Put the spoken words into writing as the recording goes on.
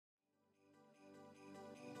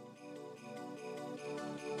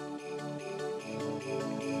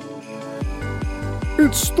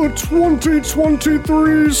It's the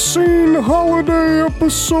 2023 Scene Holiday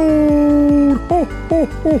episode! Ho, ho,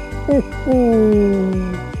 ho, ho, ho.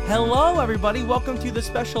 Hello, everybody. Welcome to the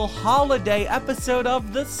special holiday episode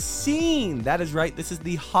of The Scene. That is right. This is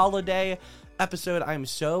the holiday episode. I'm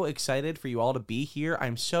so excited for you all to be here.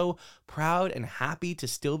 I'm so proud and happy to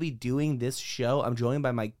still be doing this show. I'm joined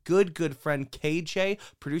by my good friend KJ,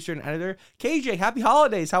 producer and editor. KJ, happy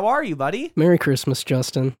holidays. How are you, buddy? Merry Christmas,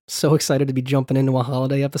 Justin. So excited to be jumping into a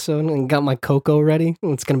holiday episode and got my cocoa ready.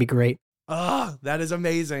 It's going to be great. Ah, that is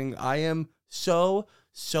amazing. I am so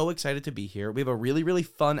excited to be here. We have a really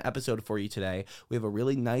fun episode for you today. We have a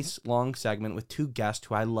really nice long segment with two guests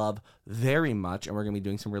who I love very much, and we're going to be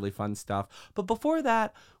doing some really fun stuff. But before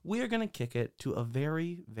that, we are going to kick it to a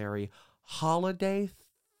very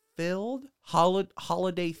holiday-filled,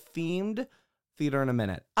 holiday-themed theater in a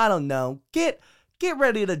minute. I don't know. Get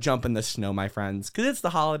ready to jump in the snow, my friends, because it's the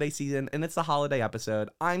holiday season and it's the holiday episode.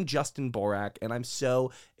 I'm Justin Borak, and I'm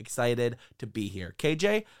so excited to be here.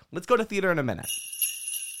 KJ, let's go to theater in a minute.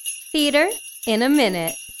 Theater in a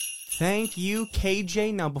minute. Thank you,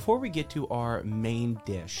 KJ. Now, before we get to our main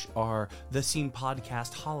dish, our The Scene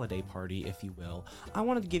podcast holiday party, if you will, I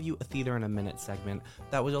wanted to give you a Theater in a Minute segment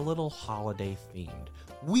that was a little holiday themed.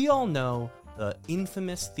 We all know the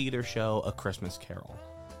infamous theater show A Christmas Carol.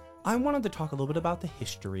 I wanted to talk a little bit about the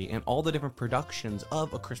history and all the different productions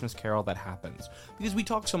of A Christmas Carol that happens, because we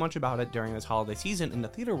talk so much about it during this holiday season in the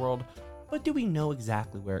theater world, but do we know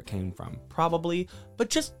exactly where it came from? Probably, but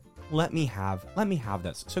just let me have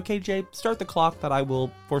this. So KJ, start the clock that I will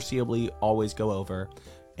foreseeably always go over,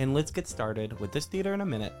 and let's get started with this Theater in a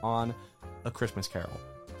Minute on A Christmas Carol.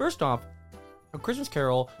 First off, A Christmas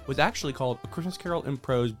Carol was actually called A Christmas Carol in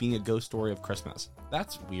Prose, Being a Ghost Story of Christmas.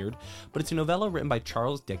 That's weird, but it's a novella written by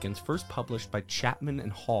Charles Dickens, first published by Chapman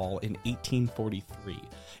and Hall in 1843. It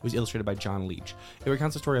was illustrated by John Leech. It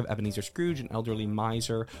recounts the story of Ebenezer Scrooge, an elderly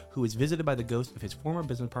miser who is visited by the ghost of his former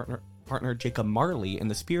business partner Jacob Marley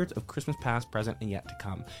and the spirits of Christmas past, present, and yet to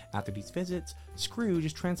come. After these visits, Scrooge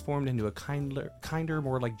is transformed into a kinder,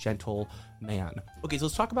 more gentle man. Okay, so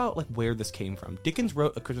let's talk about where this came from. Dickens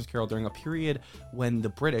wrote A Christmas Carol during a period when the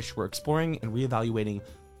British were exploring and reevaluating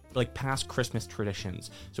past Christmas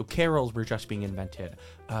traditions. So carols were just being invented.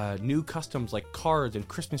 New customs like cards and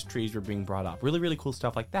Christmas trees were being brought up. Really cool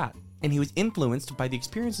stuff like that. And he was influenced by the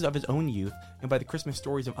experiences of his own youth and by the Christmas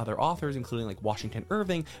stories of other authors, including Washington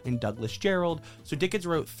Irving and Douglas Jerrold. So Dickens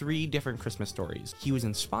wrote 3 different Christmas stories. He was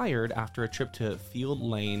inspired after a trip to Field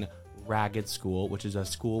Lane Ragged School, which is a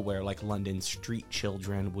school where London street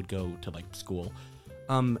children would go to school.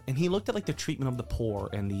 And he looked at the treatment of the poor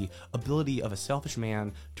and the ability of a selfish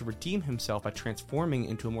man to redeem himself by transforming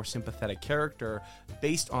into a more sympathetic character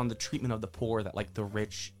based on the treatment of the poor that the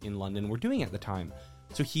rich in London were doing at the time.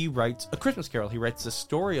 So he writes A Christmas Carol. He writes the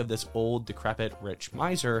story of this old, decrepit, rich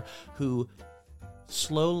miser who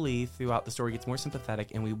slowly throughout the story gets more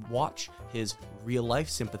sympathetic, and we watch his real life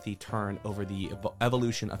sympathy turn over the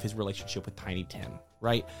evolution of his relationship with Tiny Tim,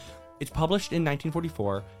 right? It's published in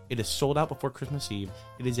 1944. It is sold out before Christmas Eve.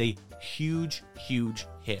 It is a huge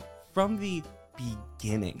hit from the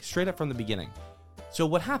beginning, straight up from the beginning. So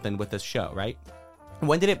what happened with this show, right?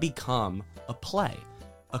 When did it become a play?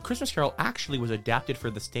 A Christmas Carol actually was adapted for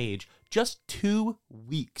the stage just 2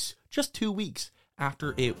 weeks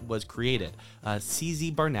after it was created. C.Z.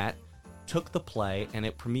 Barnett took the play and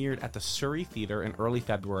it premiered at the Surrey Theatre in early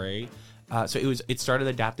February. So it started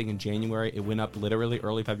adapting in January. It went up literally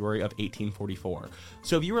early February of 1844.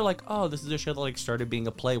 So if you were oh, this is a show that started being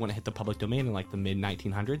a play when it hit the public domain in the mid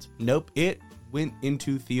 1900s. Nope, it went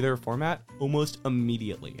into theater format almost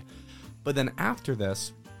immediately. But then after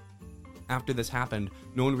this happened,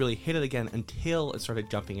 no one really hit it again until it started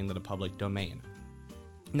jumping into the public domain.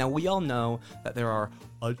 Now we all know that there are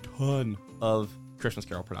a ton of Christmas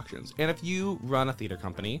Carol productions. And if you run a theater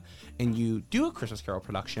company and you do a Christmas Carol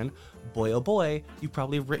production, boy oh boy, you've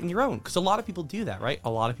probably written your own. Because a lot of people do that, right? A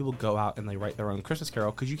lot of people go out and they write their own Christmas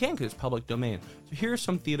Carol because it's public domain. So here are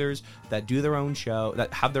some theaters that do their own show,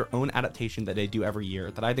 that have their own adaptation that they do every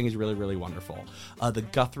year that I think is really wonderful. The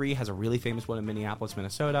Guthrie has a really famous one in Minneapolis,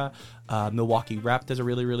 Minnesota. Milwaukee Rep does a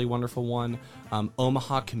really wonderful one.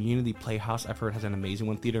 Omaha Community Playhouse, I've heard, has an amazing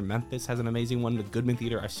one. Theater Memphis has an amazing one. The Goodman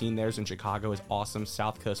Theater, I've seen theirs in Chicago, is awesome.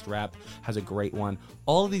 South Coast Rep has a great one.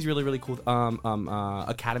 All of these really cool.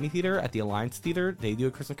 Academy Theater at the Alliance Theater, they do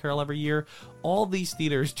a Christmas Carol every year. All these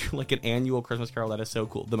theaters do an annual Christmas Carol that is so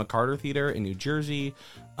cool. The McCarter Theater in New Jersey,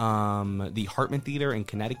 the Hartman Theater in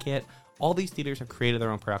Connecticut. All these theaters have created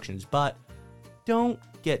their own productions, but don't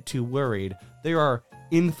get too worried. There are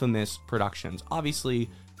infamous productions. Obviously,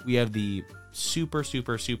 We have the super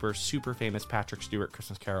famous Patrick Stewart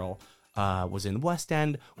Christmas Carol. Was in West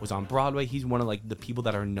End, was on Broadway. He's one of like the people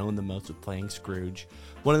that are known the most with playing Scrooge.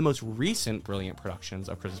 One of the most recent brilliant productions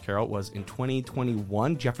of Christmas Carol was in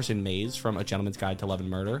 2021, Jefferson Mays from A Gentleman's Guide to Love and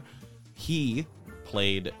Murder. He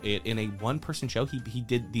played it in a one-person show. He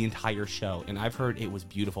did the entire show, and I've heard it was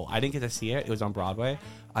beautiful. I didn't get to see it. It was on Broadway.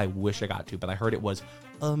 I wish I got to, but I heard it was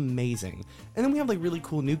amazing. And then we have like really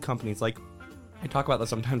cool new companies like I talk about this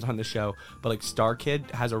sometimes on the show, but like Star Kid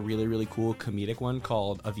has a really cool comedic one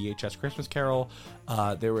called A VHS Christmas Carol.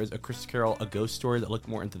 There was a Christmas Carol, a ghost story that looked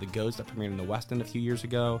more into the ghost that premiered in the West End a few years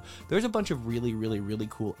ago. There's a bunch of really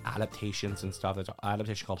cool adaptations and stuff. There's an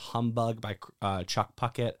adaptation called Humbug by Chuck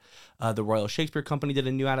Puckett. The Royal Shakespeare Company did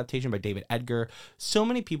a new adaptation by David Edgar. So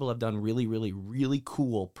many people have done really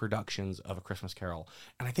cool productions of A Christmas Carol.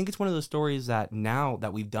 And I think it's one of those stories that now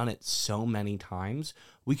that we've done it so many times,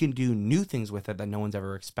 we can do new things with it that no one's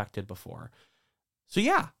ever expected before. So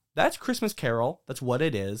yeah, that's Christmas Carol. That's what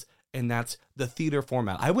it is. And that's the theater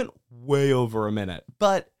format. I went way over a minute,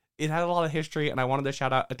 but it had a lot of history, and I wanted to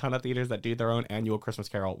shout out a ton of theaters that do their own annual Christmas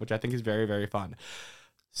Carol, which I think is very fun.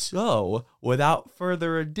 So without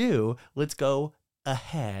further ado, let's go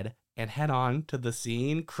ahead and head on to the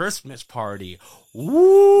scene Christmas party.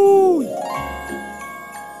 Woo!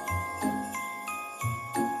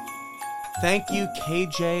 Thank you,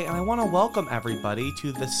 KJ, and I want to welcome everybody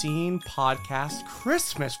to the Scene Podcast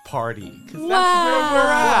Christmas Party, because that's where we're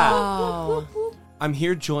at. I'm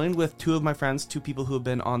here joined with two of my friends, two people who have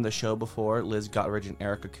been on the show before, Liz Guttridge and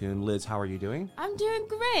Erica Kuhn. Liz, how are you doing? I'm doing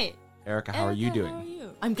great. Erica, how are you doing? How are you?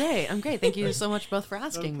 I'm great. Thank you so much both for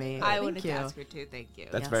asking me. I wanted to ask her too. Thank you.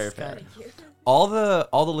 That's Yes, very fair. good. Thank you. All the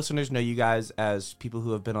listeners know you guys as people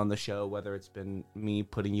who have been on the show, whether it's been me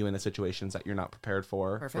putting you in the situations that you're not prepared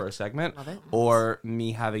for a Perfect. segment, Love it. or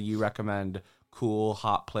me having you recommend cool,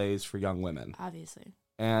 hot plays for young women. Obviously.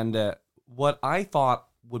 And what I thought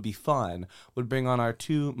would be fun would bring on our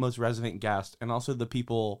two most resident guests and also the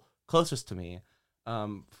people closest to me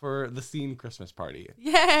for the Scene Christmas Party.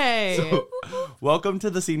 Yay! So, welcome to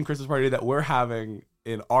the Scene Christmas Party that we're having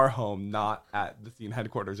in our home, not at the Scene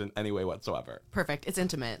headquarters in any way whatsoever. Perfect. It's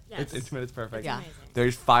intimate. Yes. It's intimate, it's perfect. Yeah. Amazing.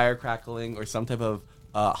 There's fire crackling or some type of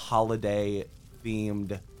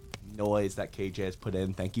holiday-themed noise that KJ has put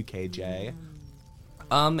in. Thank you, KJ.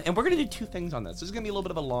 And we're going to do two things on this. This is going to be a little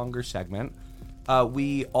bit of a longer segment.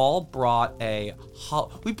 We all brought a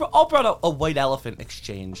white elephant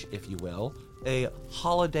exchange, if you will, a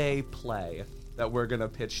holiday play that we're going to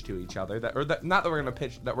pitch to each other, that we're going to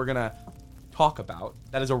pitch, that we're going to talk about,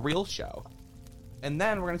 that is a real show. And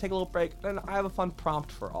then we're going to take a little break, and I have a fun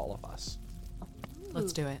prompt for all of us.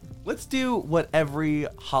 Let's do it. Let's do what every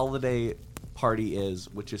holiday party is,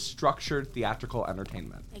 which is structured theatrical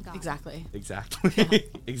entertainment. Thank God. Exactly. Exactly.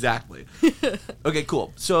 Exactly. Okay,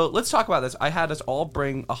 cool. So let's talk about this. I had us all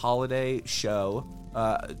bring a holiday show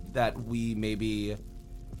that we maybe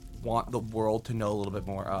want the world to know a little bit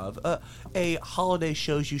more of. A holiday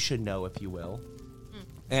shows you should know, if you will.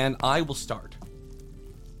 And I will start.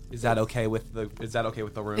 Is that okay with the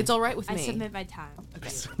room? It's all right with I me. submit my time. I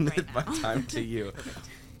submit my time to you.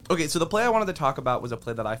 Okay, so the play I wanted to talk about was a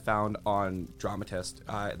play that I found on Dramatist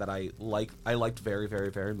that I liked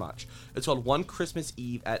very much. It's called One Christmas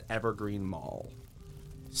Eve at Evergreen Mall.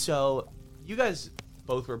 So you guys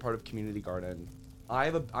both were a part of Community Garden.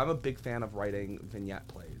 I'm a big fan of writing vignette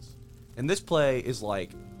plays, and this play is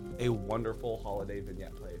like a wonderful holiday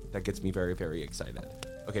vignette play that gets me very excited.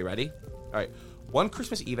 Okay, ready? All right. One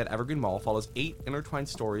Christmas Eve at Evergreen Mall follows 8 intertwined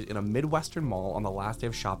stories in a Midwestern mall on the last day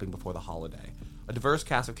of shopping before the holiday. A diverse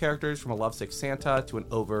cast of characters, from a lovesick Santa to an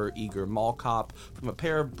over-eager mall cop, from a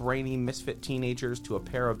pair of brainy misfit teenagers to a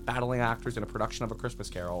pair of battling actors in a production of A Christmas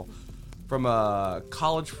Carol, from a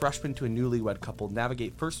college freshman to a newlywed couple,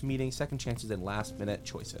 navigate first meetings, second chances, and last-minute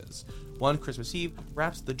choices. One Christmas Eve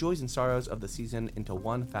wraps the joys and sorrows of the season into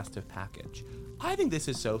one festive package. I think this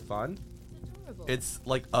is so fun. It's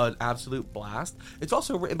like an absolute blast. It's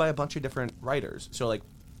also written by a bunch of different writers. So like,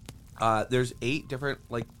 there's 8 different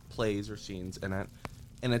like plays or scenes in it,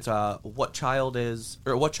 and it's What Child Is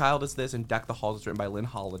This and Deck the Halls is written by Lynn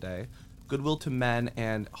Holiday. Goodwill to Men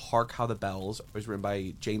and Hark How the Bells was written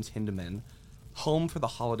by James Hindeman. Home for the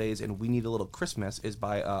Holidays and We Need a Little Christmas is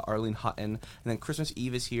by Arlene Hutton. And then Christmas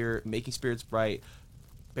Eve is Here, Making Spirits Bright,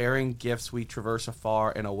 Bearing Gifts We Traverse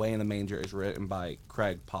Afar, and Away in the Manger is written by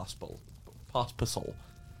Craig Pospisil.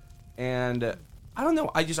 And I don't know,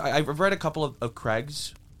 I've read a couple of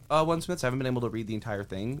Craig's ones. I haven't been able to read the entire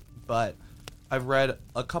thing, but I've read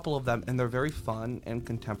a couple of them, and they're very fun and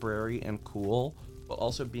contemporary and cool, but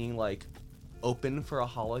also being like open for a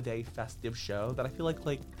holiday festive show that I feel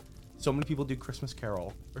like so many people do Christmas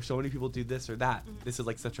Carol or so many people do this or that. This is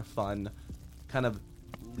like such a fun kind of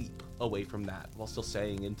leap away from that while still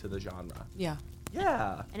staying into the genre. Yeah.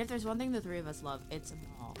 Yeah. And if there's one thing the three of us love, it's a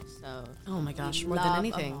mall. So Oh my gosh, we more than love a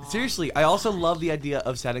anything. mall. Seriously, I also love the idea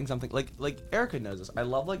of setting something like Erica knows this. I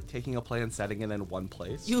love like taking a play and setting it in one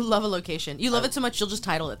place. You love a location. You love it so much you'll just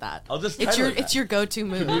title it that. I'll just It's title your it that. it's your go-to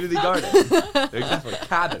move. Community garden. Exactly.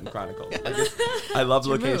 Cabin Chronicles. I love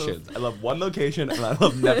your locations. I love one location and I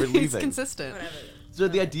love never He's leaving. consistent. So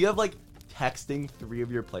the idea of like texting 3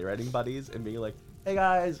 of your playwriting buddies and being like, "Hey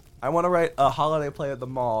guys, I want to write a holiday play at the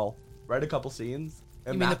mall. Write a couple scenes."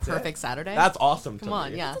 And You mean the that's it. perfect Saturday? That's awesome. Come to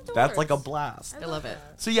on, me. yeah. That's like a blast. I love it.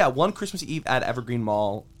 So yeah, one Christmas Eve at Evergreen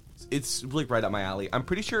Mall. It's really right up my alley. I'm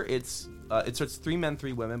pretty sure it's 3 men,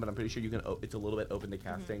 3 women, but I'm pretty sure you can. It's a little bit open to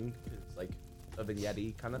casting. It's like a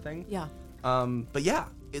vignette kind of thing. Yeah. But yeah,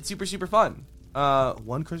 it's super super fun.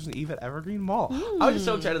 One Christmas Eve at Evergreen Mall. I was just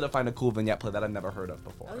so excited to find a cool vignette play that I've never heard of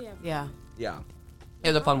before. Oh yeah. Yeah. Yeah. It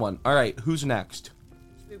was a fun one. All right, who's next?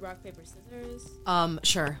 Should we rock paper scissors?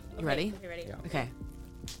 Sure. You ready? Okay, ready. Yeah. Okay.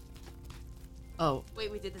 Oh,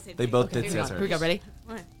 Wait, we did the same They thing. both Okay, did here we go. scissors. Here we go. Ready?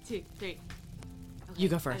 1, 2, 3. You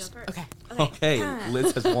go I first. Okay. Okay,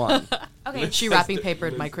 Liz has won. Okay. She wrapping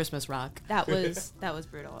papered my Christmas rock. That was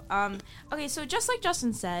brutal. Okay, so just like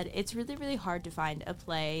Justin said, it's really, really hard to find a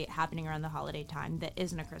play happening around the holiday time that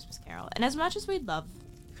isn't a Christmas Carol. And as much as we love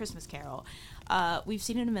Christmas Carol, we've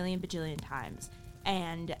seen it a million bajillion times,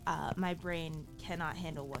 and my brain cannot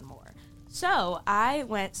handle one more. So I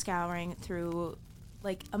went scouring through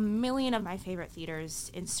like a million of my favorite theaters'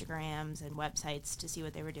 Instagrams and websites to see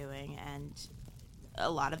what they were doing, and a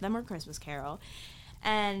lot of them were Christmas Carol.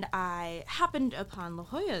 And I happened upon La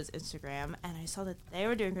Jolla's Instagram, and I saw that they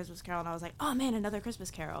were doing Christmas Carol, and I was like, oh man, another Christmas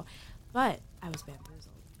Carol. But I was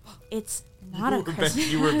bamboozled. It's not a Christmas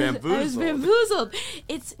You were I was bamboozled. bamboozled.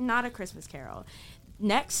 It's not a Christmas Carol.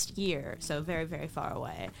 Next year, so very, very far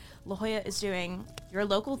away, La Jolla is doing Your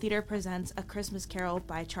Local Theater Presents A Christmas Carol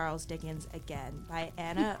by Charles Dickens Again by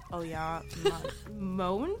Anna Oya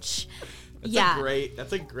Monch.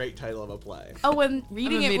 That's a great title of a play. Oh, and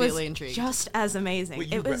reading it was immediately intrigued. just as amazing.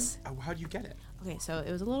 It was how'd you get it? okay. So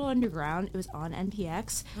it was a little underground. It was on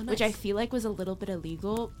NPX, which I feel like was a little bit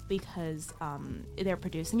illegal because they're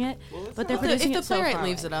producing it, but they're producing If the it so playwright far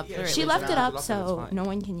leaves away. it up, the She playwright left leaves it up, It's so fine. no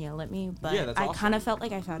one can yell at me. But Yeah, that's I awesome. kind of felt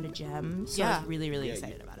like I found a gem, so I Yeah. was really, really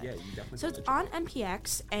excited about it. Yeah, you definitely. So it's on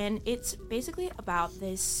NPX, and it's basically about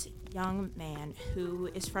this young man who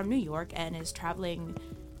is from New York and is traveling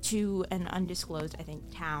to an undisclosed, I think,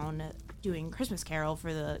 town doing Christmas Carol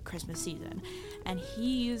for the Christmas season. And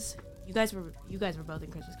you guys were both in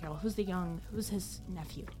Christmas Carol. Who's his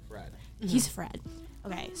nephew? Fred. He's Fred.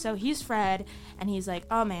 Okay, so he's Fred, and he's like,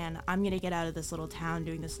 oh man, I'm gonna get out of this little town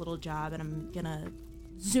doing this little job, and I'm gonna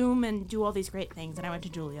Zoom and do all these great things. And I went to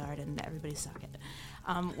Juilliard, and everybody sucked it.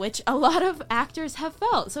 Which a lot of actors have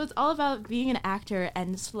felt. So it's all about being an actor,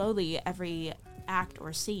 and slowly every act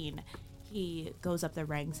or scene, he goes up the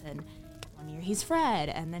ranks, and one year he's Fred,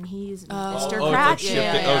 and then he's Mr. Cratchit.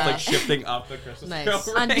 It's like shifting up the Christmas Nice.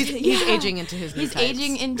 Carol. And He's aging into his new He's types.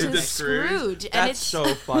 aging into Into Scrooge, Scrooge? and That's it's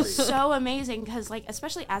so funny. so amazing because, like,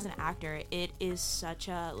 especially as an actor, it is such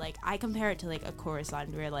a like. I compare it to like a chorus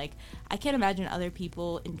line where like I can't imagine other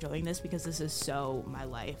people enjoying this because this is so my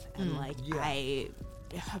life, and like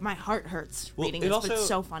my heart hurts reading this, but it's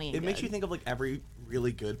so funny. And It makes good. you think of like every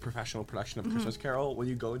really good professional production of Christmas Carol. When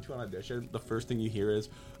you go into an audition, the first thing you hear is,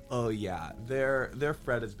 "Oh yeah, their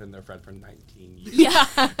Fred has been their Fred for 19 years." Yeah.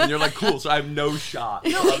 And you're like, "Cool, so I have no shot."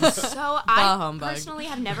 No, it's so. I humbug. personally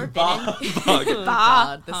have never been in. Humbug.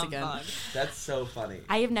 God, this again. Humbug. That's so funny.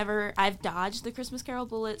 I've dodged the Christmas Carol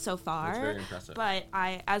bullet so far. That's very impressive. But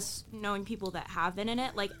as knowing people that have been in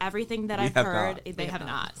it, like everything that We I've have heard, not. they have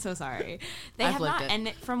not. So sorry. They I've have lived not. it.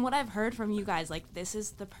 And from what I've heard from you guys, like this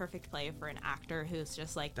is the perfect play for an actor who's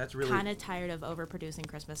just like That's really- kind of tired of overproducing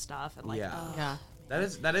Christmas stuff and like Yeah. ugh. Yeah. That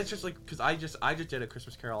is just like because I just did a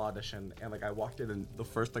Christmas Carol audition and like I walked in and the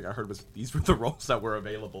first thing I heard was these were the roles that were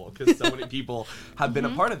available because so many people have been a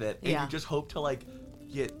part of it and Yeah. you just hope to like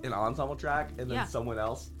get an ensemble track and then Yeah. someone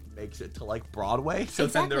else makes it to like Broadway so Exactly.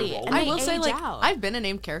 then they're rolling. And I they will say, age like, out. I've been a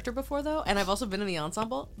named character before, though, and I've also been in the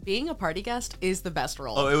ensemble. Being a party guest is the best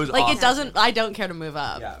role. Oh, it was like awesome. I don't care to move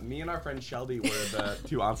up. Yeah, me and our friend Shelby were the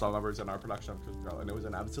 2 ensemble members in our production of Christmas Carol and it was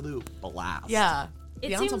an absolute blast. Yeah. It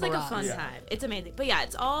The seems ensemble like a rocks. fun Yeah. time. It's amazing. But yeah,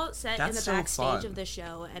 it's all set in That's the so backstage fun. of the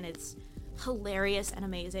show, and it's hilarious and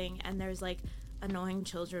amazing. And there's like annoying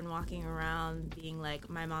children walking around being like,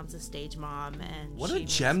 my mom's a stage mom, and What she a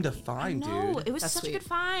gem to makes me-" find, I know, dude. it was That's such sweet. a good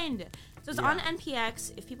find. So it's on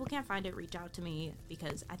NPX. If people can't find it, reach out to me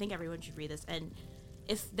because I think everyone should read this. And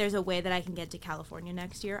if there's a way that I can get to California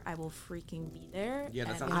next year, I will freaking be there. Yeah,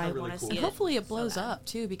 that sounds I really wanna cool. see And hopefully it blows so bad. up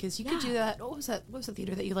too, because you could do that. What was that? What was the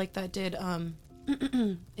theater that you liked that did?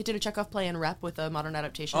 It did a Chekhov play and rep with a modern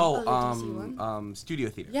adaptation. Studio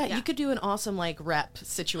theater. Yeah, you could do an awesome like rep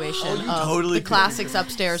situation Oh, you of totally the could. classics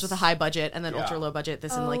upstairs with a high budget and then Yeah. ultra low budget.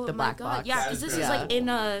 This in like the Oh my black God. box. Yeah, because this is Yeah. like in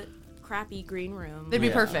a crappy green room. They'd be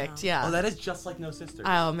Yeah. perfect. Yeah. Oh, that is just like No Sisters.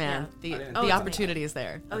 Oh man, Yeah. I the didn't the know. opportunity is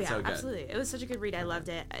there. Oh That's yeah, so good. absolutely. It was such a good read. I loved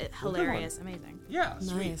it. Well, good Hilarious, amazing. Yeah,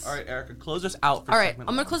 sweet. Nice. All right, Erica, close us out. For All right, segment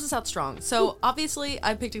I'm gonna one. close this out strong. So obviously,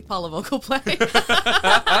 I picked a Paula Vogel play.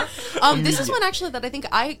 This is one actually that I think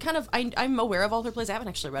I'm aware of all her plays. I haven't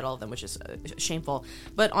actually read all of them, which is shameful.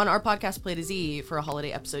 But on our podcast, Play to Z, for a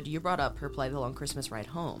holiday episode, you brought up her play, The Long Christmas Ride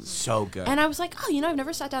Home. So good. And I was like, I've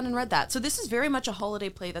never sat down and read that. So this is very much a holiday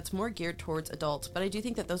play that's more geared towards adults, but I do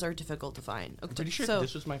think that those are difficult to find. I'm pretty sure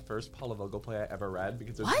this was my first Paula Vogel play I ever read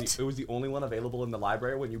because it was the only one available in the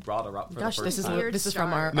library when you brought her up for Gosh, the first time. this is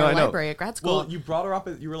from our No, I know. library at grad school. Well, you brought her up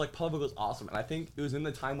and you were like, Paula Vogel's awesome. And I think it was in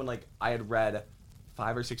the time when like I had read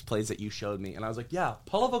 5 or 6 plays that you showed me, and I was like, yeah,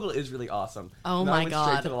 Paula Vogel is really awesome. Oh and then my I went God.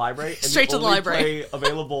 Straight to the library. And Straight to the only library. play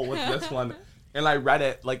available with this one. And I read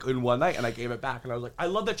it like in one night, and I gave it back, and I was like, I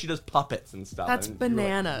love that she does puppets and stuff. That's and you were like,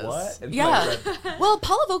 bananas. what? And Yeah. so I read- Well,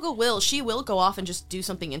 Paula Vogel will go off and just do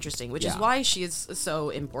something interesting, which is Yeah. why she is so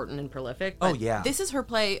important and prolific. Oh, But yeah. This is her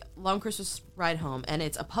play, Long Christmas Ride Home, and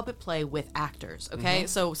it's a puppet play with actors, okay?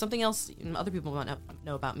 So something else other people want to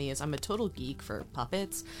know about me is I'm a total geek for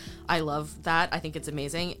puppets. I love that. I think it's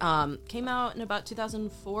amazing. Came out in about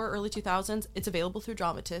 2004, early 2000s. It's available through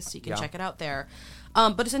Dramatist. You can Yeah. check it out there.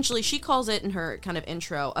 But essentially, she calls it in her kind of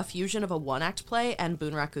intro a fusion of a one-act play and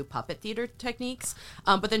bunraku puppet theater techniques.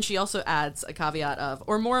 But then she also adds a caveat of,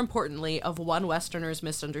 or more importantly, of one Westerner's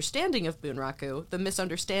misunderstanding of bunraku. The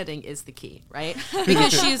misunderstanding is the key, right?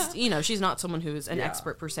 Because she's not someone who's an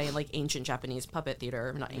expert per se in like ancient Japanese puppet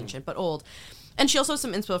theater, not ancient, but old. And she also has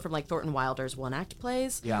some inspo from like Thornton Wilder's one-act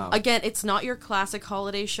plays. Yeah. Again, it's not your classic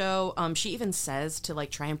holiday show. She even says to like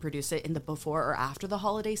try and produce it in the before or after the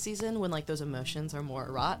holiday season when like those emotions are more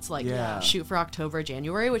wrought. So like shoot for October,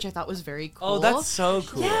 January, which I thought was very cool. Oh, that's so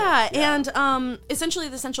cool. Yeah, and essentially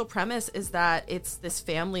the central premise is that it's this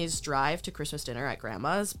family's drive to Christmas dinner at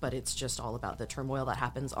grandma's, but it's just all about the turmoil that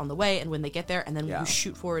happens on the way and when they get there, and then you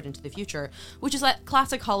shoot forward into the future, which is that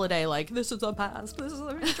classic holiday, like, this is the past, this is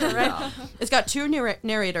the future, right? It's got 2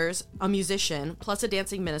 narrators, a musician, plus a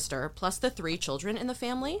dancing minister, plus the 3 children in the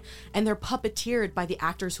family, and they're puppeteered by the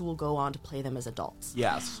actors who will go on to play them as adults.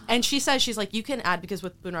 Yes. And she says, she's like, you can add, because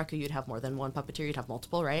with bunraku you'd have more than one puppeteer, you'd have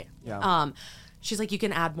multiple, right? Yeah. She's like, you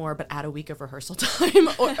can add more, but add a week of rehearsal time.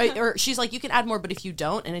 or she's like, you can add more, but if you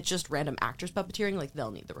don't, and it's just random actors puppeteering, like, they'll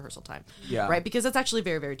need the rehearsal time. Yeah. Right? Because it's actually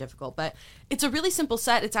very, very difficult. But it's a really simple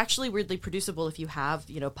set. It's actually weirdly producible if you have,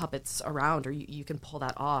 puppets around, or you can pull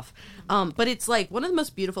that off. But it's, like, one of the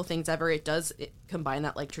most beautiful things ever. It does combine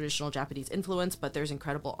that, like, traditional Japanese influence, but there's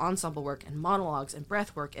incredible ensemble work and monologues and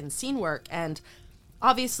breath work and scene work. And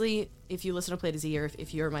obviously, if you listen to Play to Z, or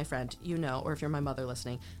if you're my friend, or if you're my mother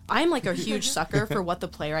listening, I'm like a huge sucker for what the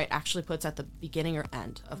playwright actually puts at the beginning or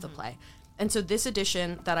end of the play. And so this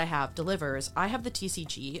edition that I have delivers, I have the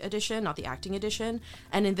TCG edition, not the acting edition.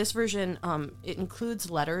 And in this version, it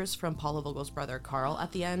includes letters from Paula Vogel's brother, Carl,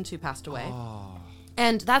 at the end, who passed away. Oh.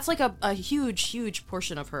 And that's like a huge, huge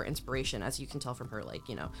portion of her inspiration, as you can tell from her, like,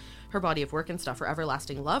 her body of work and stuff, her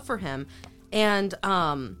everlasting love for him. And,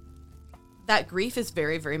 that grief is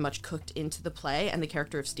very, very much cooked into the play, and the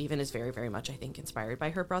character of Stephen is very, very much, I think, inspired by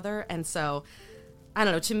her brother. And so, I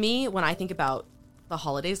don't know, to me, when I think about the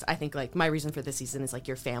holidays, I think, like, my reason for this season is, like,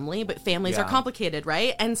 your family, but families are complicated,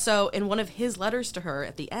 right? And so, in one of his letters to her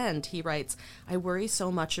at the end, he writes, I worry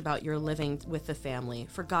so much about your living with the family.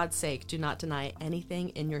 For God's sake, do not deny anything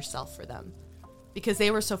in yourself for them. Because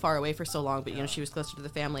they were so far away for so long, but, she was closer to the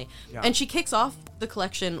family. Yeah. And she kicks off the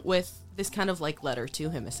collection with this kind of, like, letter to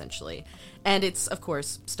him, essentially. And it's, of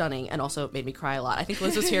course, stunning, and also made me cry a lot. I think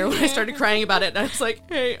Liz was here when I started crying about it, and I was like,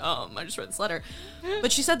 hey, I just read this letter.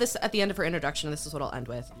 But she said this at the end of her introduction, and this is what I'll end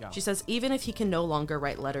with. Yeah. She says, even if he can no longer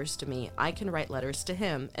write letters to me, I can write letters to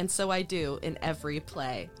him, and so I do in every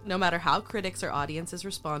play. No matter how critics or audiences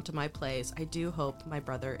respond to my plays, I do hope my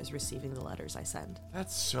brother is receiving the letters I send.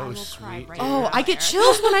 That's so sweet. Right I get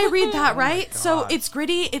chills when I read that, right? So it's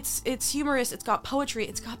gritty, it's humorous, it's got poetry,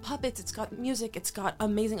 it's got puppets, it's got music, it's got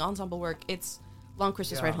amazing ensemble work. It's Long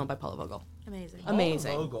Christmas Ride Home by Paula Vogel. Amazing.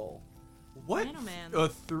 Amazing. Paula Vogel. What? Man.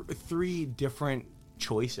 3 different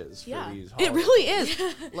choices for these holidays. It really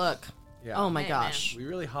is. Look. Yeah. Oh my gosh. We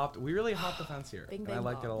really hopped the fence here. Bing, and I bang,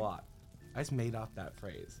 liked it a bong. lot. I just made up that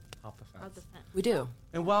phrase. Hop the fence. We do.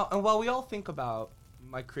 And while we all think about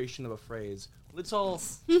my creation of a phrase, let's all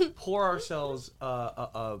pour ourselves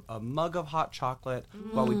a mug of hot chocolate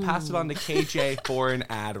while we pass it on to KJ for an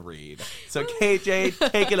ad read. So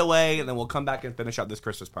KJ, take it away, and then we'll come back and finish out this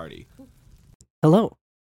Christmas party. Hello.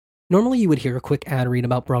 Normally you would hear a quick ad read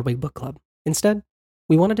about Broadway Book Club. Instead,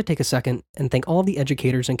 we wanted to take a second and thank all of the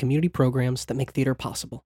educators and community programs that make theater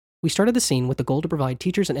possible. We started the scene with the goal to provide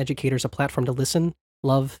teachers and educators a platform to listen,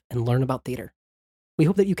 love, and learn about theater. We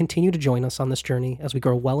hope that you continue to join us on this journey as we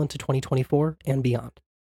grow well into 2024 and beyond.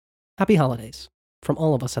 Happy holidays from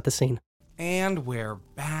all of us at the scene. And we're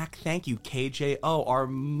back. Thank you, KJ. Oh, our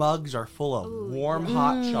mugs are full of warm,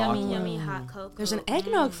 hot chocolate. Yummy hot cocoa. There's an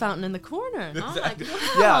eggnog fountain in the corner. Oh my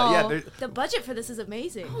Yeah. god. The budget for this is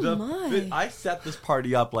amazing. I set this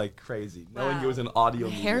party up like crazy, knowing it was an audio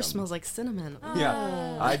medium. Hair smells like cinnamon.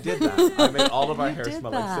 Yeah, I did that. I made all of our hair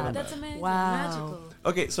smell like cinnamon. That's amazing. Wow. Magical.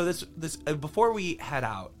 Okay, so this before we head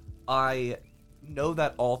out, I know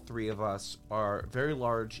that all three of us are very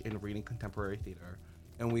large in reading contemporary theater,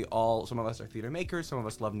 and some of us are theater makers, some of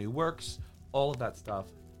us love new works, all of that stuff.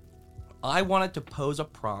 I wanted to pose a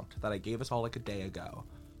prompt that I gave us all like a day ago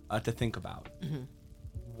to think about. Mm-hmm.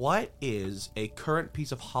 What is a current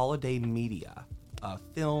piece of holiday media, a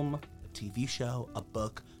film, a TV show, a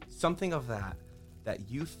book, something of that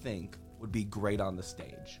you think would be great on the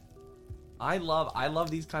stage? I love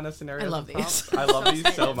these kind of scenarios. I love these. I love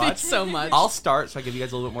these so much. So much. I'll start so I give you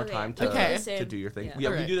guys a little bit more time Okay. to do your thing. Yeah.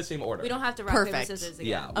 We do the same order. We don't have to rock, paper, scissors again.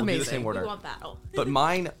 Yeah, we'll do Amazing. the same order. We want battle. But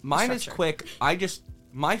mine is Structure. quick.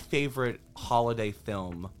 My favorite holiday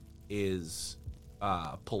film is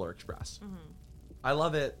Polar Express. Mm-hmm. I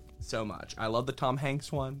love it so much. I love the Tom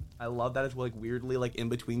Hanks one. I love that it's like weirdly like in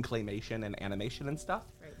between claymation and animation and stuff.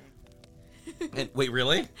 Right And wait,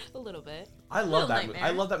 really? A little bit. I love that. Nightmare. I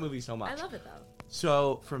love that movie so much. I love it though.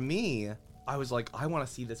 So for me, I was like, I want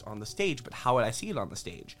to see this on the stage, but how would I see it on the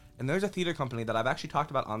stage? And there's a theater company that I've actually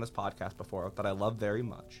talked about on this podcast before that I love very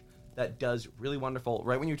much that does really wonderful.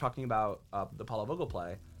 Right when you were talking about the Paula Vogel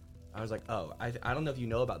play, I was like, oh, I don't know if you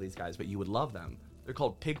know about these guys, but you would love them. They're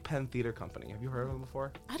called Pigpen Theater Company. Have you heard of them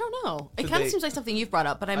before? I don't know. So It kind they- of seems like something you've brought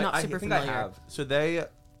up, but I'm not super think familiar. I have. So they've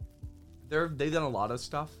done a lot of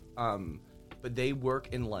stuff, but they work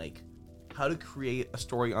in like how to create a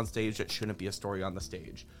story on stage that shouldn't be a story on the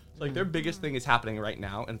stage. So like their biggest thing is happening right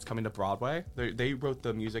now, and it's coming to Broadway. They wrote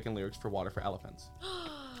the music and lyrics for Water for Elephants.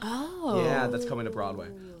 Oh. Yeah, that's coming to Broadway.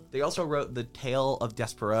 They also wrote the Tale of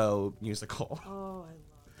Despereaux musical. Oh, I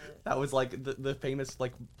love it. That was like the famous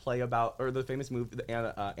like play about, or the famous movie,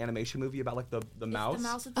 the animation movie about like the mouse. The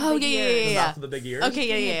mouse with the Oh, big yeah, ears. The yeah. mouse with the big ears.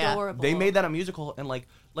 Okay, yeah. Adorable. They made that a musical, and like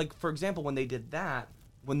for example, when they did that,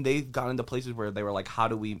 when they got into places where they were like, how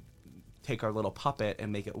do we take our little puppet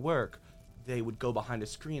and make it work? They would go behind a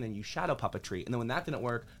screen and use shadow puppetry, and then when that didn't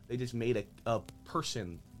work, they just made a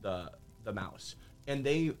person the mouse. And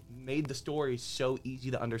they made the story so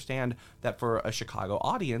easy to understand that for a Chicago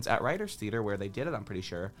audience at Writers Theater, where they did it, I'm pretty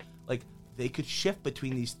sure, like they could shift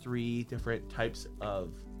between these three different types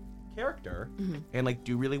of character and like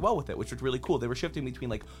do really well with it, which was really cool. They were shifting between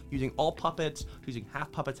like using all puppets, using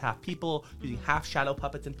half puppets, half people, using half shadow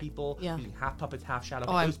puppets and people, Yeah. using half puppets, half shadow.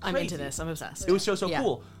 Oh, It was I'm into crazy. this. I'm obsessed. It was so Yeah.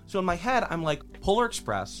 cool. So in my head, I'm like, Polar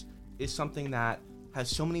Express is something that has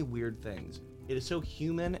so many weird things. It is so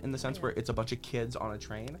human in the sense where it's a bunch of kids on a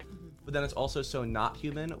train, but then it's also so not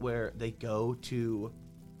human where they go to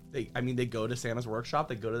Santa's workshop,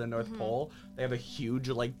 they go to the North Pole, they have a huge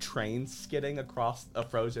like train skidding across a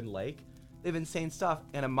frozen lake. They have insane stuff,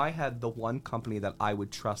 and in my head, the one company that I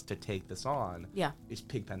would trust to take this on is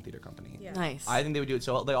Pigpen Theater Company. Yeah. Nice. I think they would do it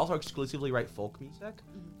so well. They also exclusively write folk music,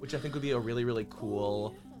 which I think would be a really, really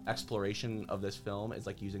cool exploration of this film, is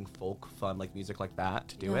like using folk fun like music like that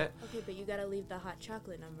to do it. Okay, but you gotta leave the hot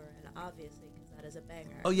chocolate number in, obviously, because that is a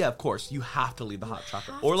banger. Oh yeah, of course. You have to leave the hot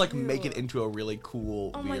chocolate. have Or like to. make it into a really cool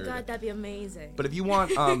Oh my weird. god, that'd be amazing. But if you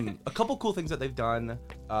want a couple cool things that they've done,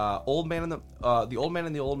 Old Man and the Old Man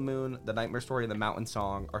and the Old Moon, The Nightmare Story, and The Mountain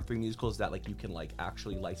Song are 3 musicals that like you can like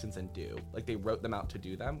actually license and do. Like they wrote them out to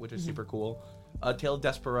do them, which is super cool. Tale of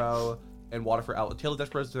Despereaux and Water for Elephants. Tale of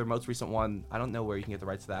Despereaux is their most recent one. I don't know where you can get the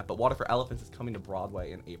rights to that, but Water for Elephants is coming to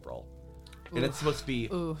Broadway in April. And it's supposed to be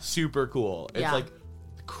super cool. It's Yeah. like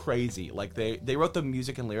crazy. Like they wrote the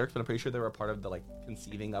music and lyrics, but I'm pretty sure they were a part of the like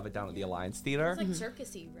conceiving of it down at the Alliance Theater. It's like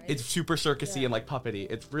circusy, right? It's super circusy and like puppety.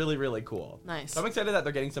 It's really, really cool. Nice. So I'm excited that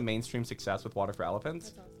they're getting some mainstream success with Water for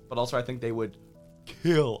Elephants, but also I think they would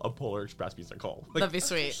kill a Polar Express musical. Like, That'd be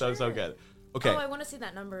sweet. so good. Okay. Oh, I want to see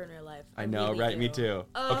that number in real life. I know, really right? do. Me too.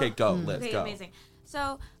 Oh, okay, go. Let's okay, go. amazing.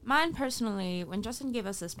 So mine personally, when Justin gave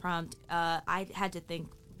us this prompt, I had to think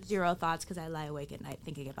zero thoughts because I lie awake at night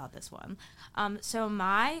thinking about this one. So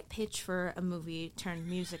my pitch for a movie turned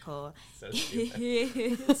musical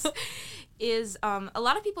is a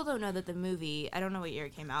lot of people don't know that the movie, I don't know what year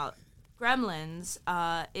it came out, Gremlins,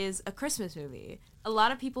 is a Christmas movie. A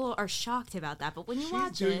lot of people are shocked about that, but when you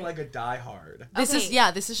watch doing it, like a Die Hard. This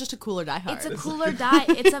is just a cooler Die Hard. it's a cooler Die.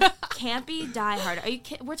 It's a campy Die Hard. Are you?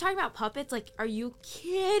 We're talking about puppets. Like, are you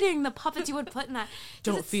kidding? The puppets you would put in that.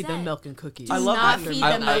 Don't feed them milk and cookies. Do I love not that. feed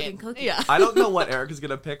I- them milk I- and cookies. Yeah. I don't know what Eric is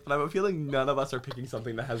gonna pick, but I have a feeling none of us are picking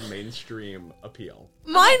something that has mainstream appeal.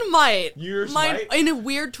 Mine might. Yours Mine, might? in a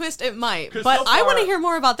weird twist, it might. 'Cause But so I want to far- hear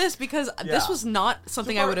more about this because this Yeah. was not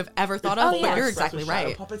something I far, would have ever thought it's of, full but of you're expressive exactly shadow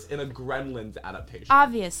right. puppets in a Gremlins adaptation.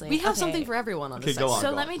 Obviously, We have okay. something for everyone on this Okay, go segment.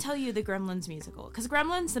 on. So let me tell you the Gremlins musical, because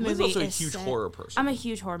Gremlins the Liz is movie also a is huge set- horror person. I'm a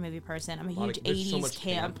huge horror movie person. I'm a lot huge of- there's so 80s much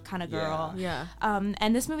camp camp. kind of Yeah. girl. Yeah.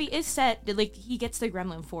 And this movie is set like he gets the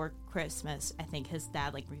gremlin for Christmas. I think his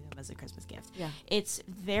dad like brings him as a Christmas gift. Yeah. It's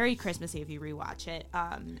very Christmassy if you rewatch it.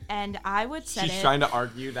 And I would set She's it. trying to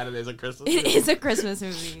argue that it is a Christmas It movie. is a Christmas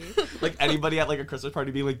movie. Like anybody at like a Christmas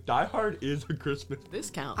party being like, Die Hard is a Christmas movie. This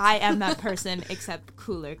counts. I am that person, except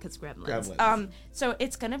cooler because Gremlins. Gremlins. So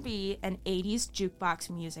it's gonna be an '80s jukebox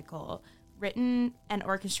musical, written and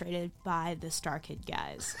orchestrated by the Star Kid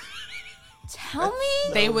guys. Tell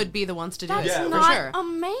me They would be the ones to do that's it, Yeah, for not sure.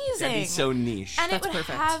 amazing. That'd be so niche. And That's it would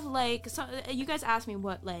perfect. have like so, you guys asked me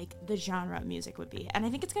what like the genre of music would be, and I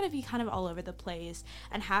think it's gonna be kind of all over the place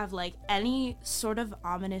and have like any sort of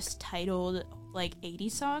ominous titled like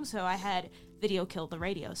 80s song. So I had "Video Killed the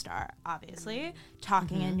Radio Star," obviously,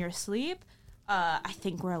 "Talking Mm-hmm. in Your Sleep." I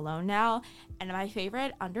think We're Alone Now, and my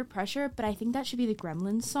favorite, Under Pressure. But I think that should be the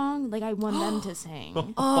Gremlins song. Like I want them to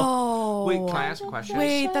sing. Oh. Wait, can I ask a question?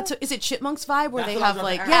 Wait, is it Chipmunks vibe where That's they what I have was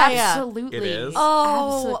like about to yeah. Absolutely. It is?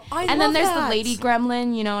 Oh, Absolutely. I and then love there's that. the lady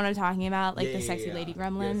gremlin, you know what I'm talking about? Like Yeah, the yeah, sexy yeah. lady Yeah,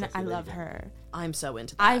 gremlin. sexy I lady love gremlin. her. I'm so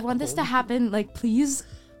into that. I want this to happen. Like, please,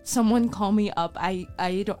 someone call me up.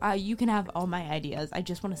 You can have all my ideas. I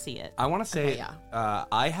just want to see it. I want to say, Okay,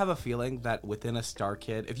 I have a feeling that within a Star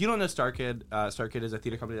Kid, if you don't know Star Kid is a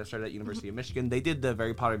theater company that started at University of Michigan. They did the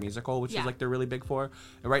Harry Potter musical, which is Yeah. like they're really big for.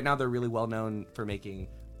 And right now they're really well known for making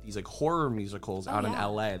these like horror musicals out in yeah.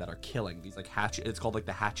 LA that are killing. These like Hatchet, it's called like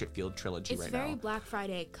the Hatchetfield trilogy It's right very now. Black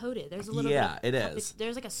Friday coded. There's a little Yeah, bit it of is.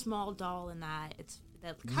 There's like a small doll in that.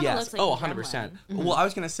 That kind of Yes. looks like Oh, a 100%. gremlin. Well, I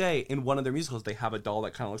was going to say, in one of their musicals, they have a doll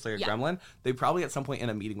that kind of looks like a Yeah. gremlin. They probably at some point in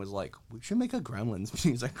a meeting was like, we should make a Gremlins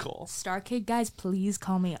musical. Star Kid guys, please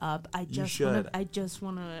call me up. I should. just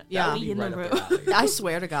want to Yeah. be in the Right up room. your alley. I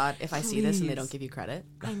swear to God, if I see this and they Please. don't give you credit,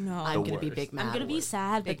 I know. I'm The gonna be worst. big mad. I'm gonna be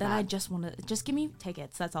sad, Big but then I mad. just want to just give me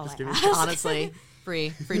tickets. That's all I give me ask. Honestly, free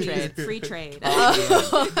trade. Free trade.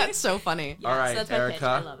 That's so funny. All right, that's my pitch. Erica.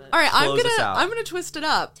 I love it. All right, Close us out. I'm gonna twist it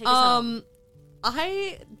up. Take us home.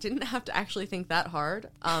 I didn't have to actually think that hard.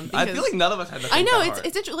 I Because feel like none of us had to think I know that it's hard.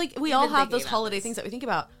 it's interesting. Like we We've all been have thinking those about holiday this. things that we think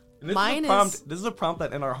about. And this Mine is a prompt, is This is a prompt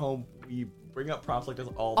that in our home we bring up prompts like this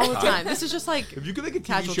all all the time. This is just like If you could make a TV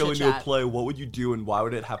Casual show into a chit-chat. play, what would you do and why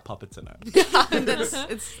would it have puppets in it?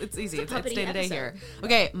 it's easy. It's puppety day to day episode. here.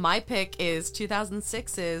 Okay, my pick is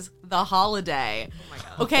 2006's The Holiday.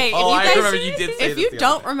 Okay, Oh, I if you guys, remember you did say if this you the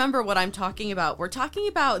don't other day. remember what I'm talking about, we're talking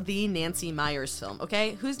about the Nancy Meyers film.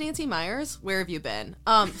 Okay, who's Nancy Meyers? Where have you been?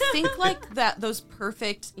 Think like that. Those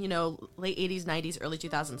perfect, late 80s, 90s, early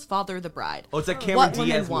 2000s. Father of the Bride. Oh, it's a Cameron What Women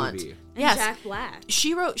Diaz Want. movie. Yes. Jack Black.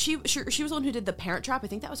 She wrote. She was the one who did The Parent Trap. I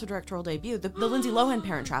think that was her directorial debut. The Lindsay Lohan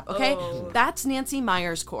Parent Trap. Okay, that's Nancy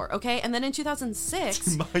Meyers' core. Okay, and then in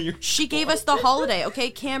 2006, Meyers' she gave us The Holiday. Okay,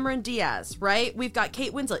 Cameron Diaz. Right, we've got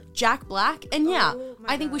Kate Winslet, Jack Black, and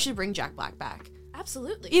I think we should bring Jack Black back,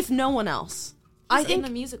 Absolutely. if no one else. I think in the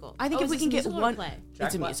musical. I think if is we this can a get musical or one, play?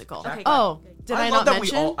 it's a Black. musical. Jack Oh, did I love not that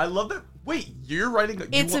mention? I love that. Wait, you're writing.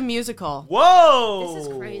 It's a musical. Whoa! This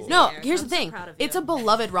is crazy. No, Eric. here's I'm the so thing. proud of It's you. a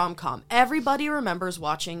beloved rom-com. Everybody remembers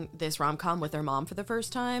watching this rom-com with their mom for the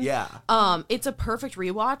first time. Yeah. It's a perfect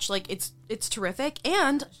rewatch. Like it's terrific.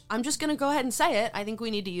 And I'm just gonna go ahead and say it. I think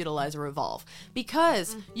we need to utilize a Revolve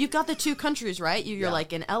because you've got the two countries, right? You're Yeah.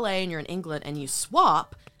 like in LA and you're in England, and you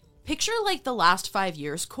swap. Picture like the last 5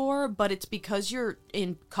 years core, but it's because you're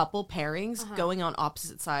in couple pairings going on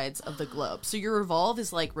opposite sides of the globe. So your Revolve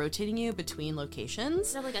is like rotating you between locations.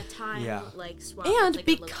 Is that like a time Yeah. like swap? And like a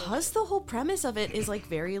because location? the whole premise of it is like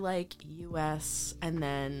very like US and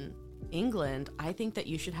then England, I think that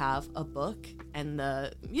you should have a book and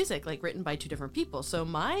the music like written by two different people. So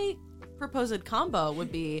my proposed combo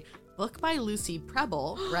would be book by Lucy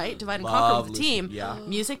Preble, right? Divide and Love Conquer with the Lucy, team. yeah.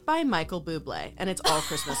 Music by Michael Bublé, and it's all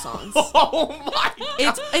Christmas songs. Oh my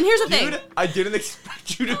god! And here's the thing. Dude, I didn't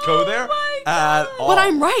expect you to go there at all. But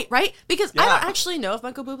I'm right? Because I Yeah. don't actually know if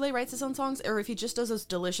Michael Bublé writes his own songs or if he just does those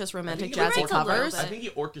delicious romantic he jazzy writes a little covers. bit. I think he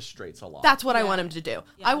orchestrates a lot. That's what I want him to do.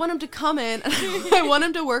 I want him to come in. I want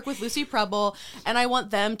him to work with Lucy Preble, and I want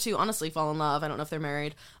them to honestly fall in love. I don't know if they're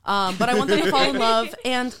married, but I want them to fall in love,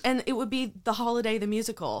 and it would be The Holiday, the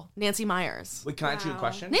musical. Nancy Myers. Wait, can I ask you a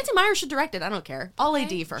question? Nancy Myers should direct it. I don't care. I'll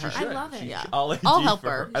AD for her. She should. I love it. Yeah. I'll help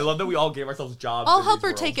her. I love that we all gave ourselves jobs. I'll in help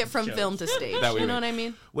these her take worlds it from shows. film to stage. That way You know we- what I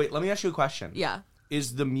mean? Wait, let me ask you a question. Yeah.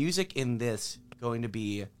 Is the music in this going to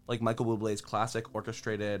be like Michael Bublé's classic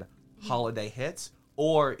orchestrated holiday hits,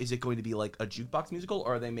 or is it going to be like a jukebox musical,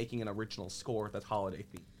 or are they making an original score that's holiday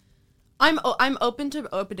themed? I'm open to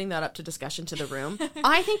opening that up to discussion to the room.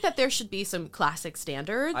 I think that there should be some classic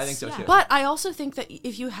standards. I think so too. But I also think that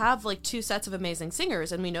if you have like two sets of amazing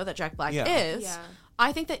singers, and we know that Jack Black Yeah. is, Yeah.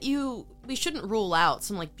 I think that we shouldn't rule out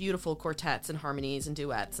some like beautiful quartets and harmonies and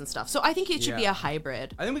duets and stuff. So I think it should be Yeah. a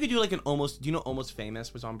hybrid. I think we could do like an almost. Do you know Almost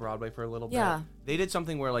Famous was on Broadway for a little bit? Yeah. They did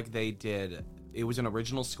something where like they did. It was an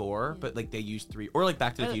original score, but like they used three, or like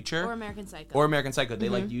Back to the Future, Or American Psycho. or American Psycho. They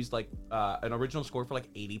Mm-hmm. like used like an original score for like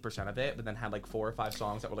 80% of it, but then had like 4 or 5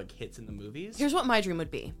 songs that were like hits in the movies. Here's what my dream would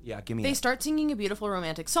be. Yeah, give me. They it. start singing a beautiful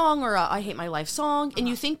romantic song or a I Hate My Life song, and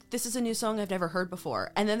you think this is a new song I've never heard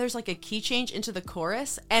before. And then there's like a key change into the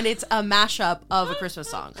chorus, and it's a mashup of a Christmas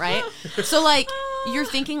song, right? So like you're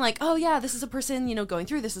thinking like, oh yeah, this is a person, going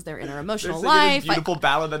through this is their inner They're emotional singing this life. beautiful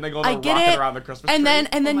ballad, then they go I on get rocking it. around the Christmas and tree. then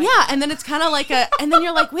and then it's kind of like and then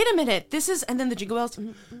you're like, wait a minute, this is, and then the jingle bells,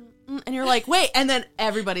 and you're like, wait, and then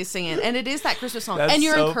everybody's singing, and it is that Christmas song, That's and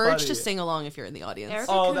you're so encouraged funny. to sing along if you're in the audience.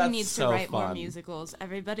 Erica Oh, Kuhn that's needs so to write more fun. musicals.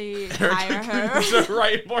 Everybody hire her. To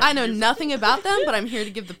write more I know music. nothing about them, but I'm here to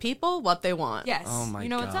give the people what they want. Yes. Oh my you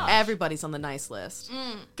know what's God. up. Everybody's on the nice list.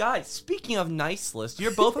 Guys, speaking of nice list,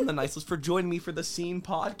 you're both on the nice list for joining me for the Scene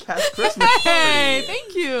Podcast Christmas Hey, party.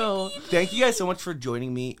 thank you. Thank you guys so much for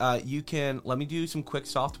joining me. You can let me do some quick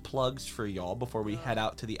soft plugs for y'all before we head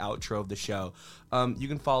out to the outro of the show. You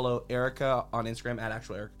can follow Erica on Instagram at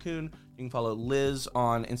Actual Erica Kuhn. You can follow Liz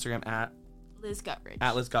on Instagram at Liz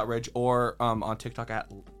Guttridge. Liz Guttridge, or on TikTok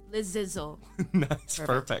at Liz Zizzle. Nice,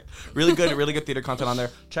 perfect. Really good theater content on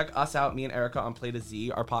there. Check us out, me and Erica on Play to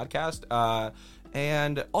Z, our podcast.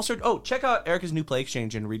 And also, check out Erica's new Play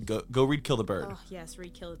Exchange and go read Kill the Bird. Oh, yes,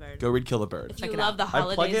 read Kill the Bird. Go read Kill the Bird. If Check you it love the out. I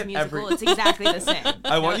plug holidays it musical, every- it's exactly the same.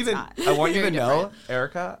 I want you No, to it's I want you to Very know, different.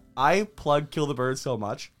 Erica, I plug Kill the Bird so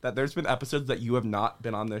much that there's been episodes that you have not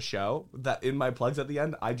been on this show that in my plugs at the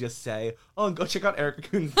end I just say, oh, and go check out Erica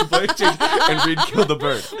Kuhn's Play Exchange and read Kill the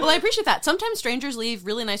Bird. Well, I appreciate that. Sometimes strangers leave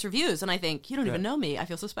really nice reviews, and I think, you don't even know me. I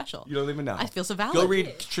feel so special. You don't even know. I feel so valid. Go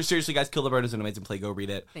read. Seriously, guys, Kill the Bird is an amazing play. Go read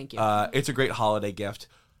it. Thank you. It's a great holiday gift.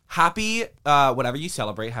 Happy, whatever you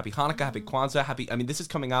celebrate. Happy Hanukkah, happy Kwanzaa, happy. I mean, this is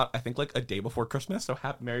coming out, I think, like a day before Christmas. So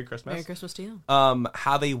Merry Christmas. Merry Christmas to you.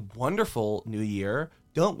 Have a wonderful New Year.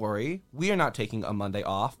 Don't worry, we are not taking a Monday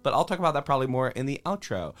off, but I'll talk about that probably more in the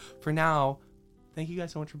outro. For now, thank you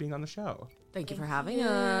guys so much for being on the show. Thank you for having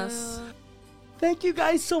us. Thank you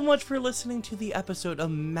guys so much for listening to the episode. A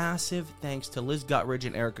massive thanks to Liz Guttridge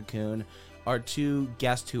and Erica Kuhn, our two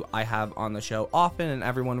guests who I have on the show often and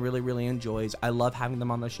everyone really enjoys. I love having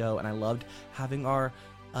them on the show, and I loved having our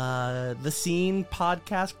The Scene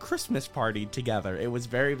Podcast Christmas party together. It was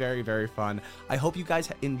very fun. I hope you guys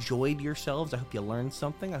enjoyed yourselves. I hope you learned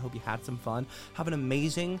something. I hope you had some fun. Have an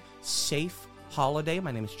amazing, safe holiday.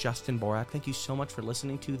 My name is Justin Borak. Thank you so much for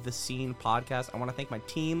listening to The Scene Podcast. I want to thank my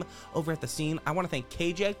team over at The Scene. I want to thank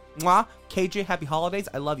KJ. Mwah! KJ, happy holidays.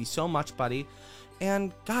 I love you so much, buddy.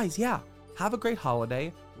 And guys, have a great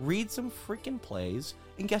holiday. Read some freaking plays.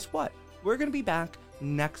 And guess what? We're going to be back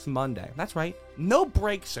next Monday. That's right. No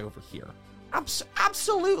breaks over here.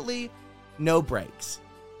 Absolutely no breaks.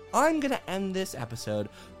 I'm going to end this episode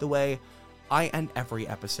the way I end every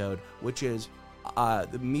episode, which is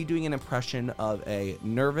me doing an impression of a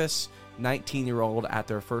nervous 19-year-old at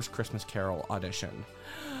their first Christmas Carol audition.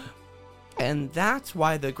 And that's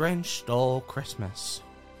why the Grinch stole Christmas.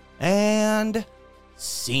 And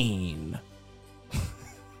scene.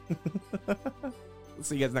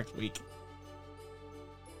 See you guys next week.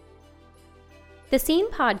 The Scene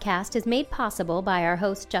Podcast is made possible by our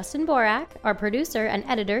host Justin Borak, our producer and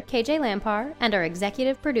editor KJ Lampar, and our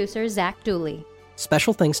executive producer Zach Dooley.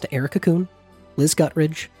 Special thanks to Erica Kuhn, Liz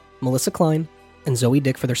Guttridge, Melissa Klein, and Zoe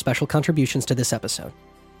Dick for their special contributions to this episode.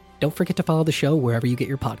 Don't forget to follow the show wherever you get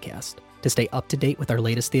your podcast to stay up to date with our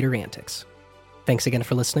latest theater antics. Thanks again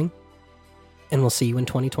for listening, and we'll see you in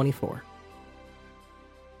 2024.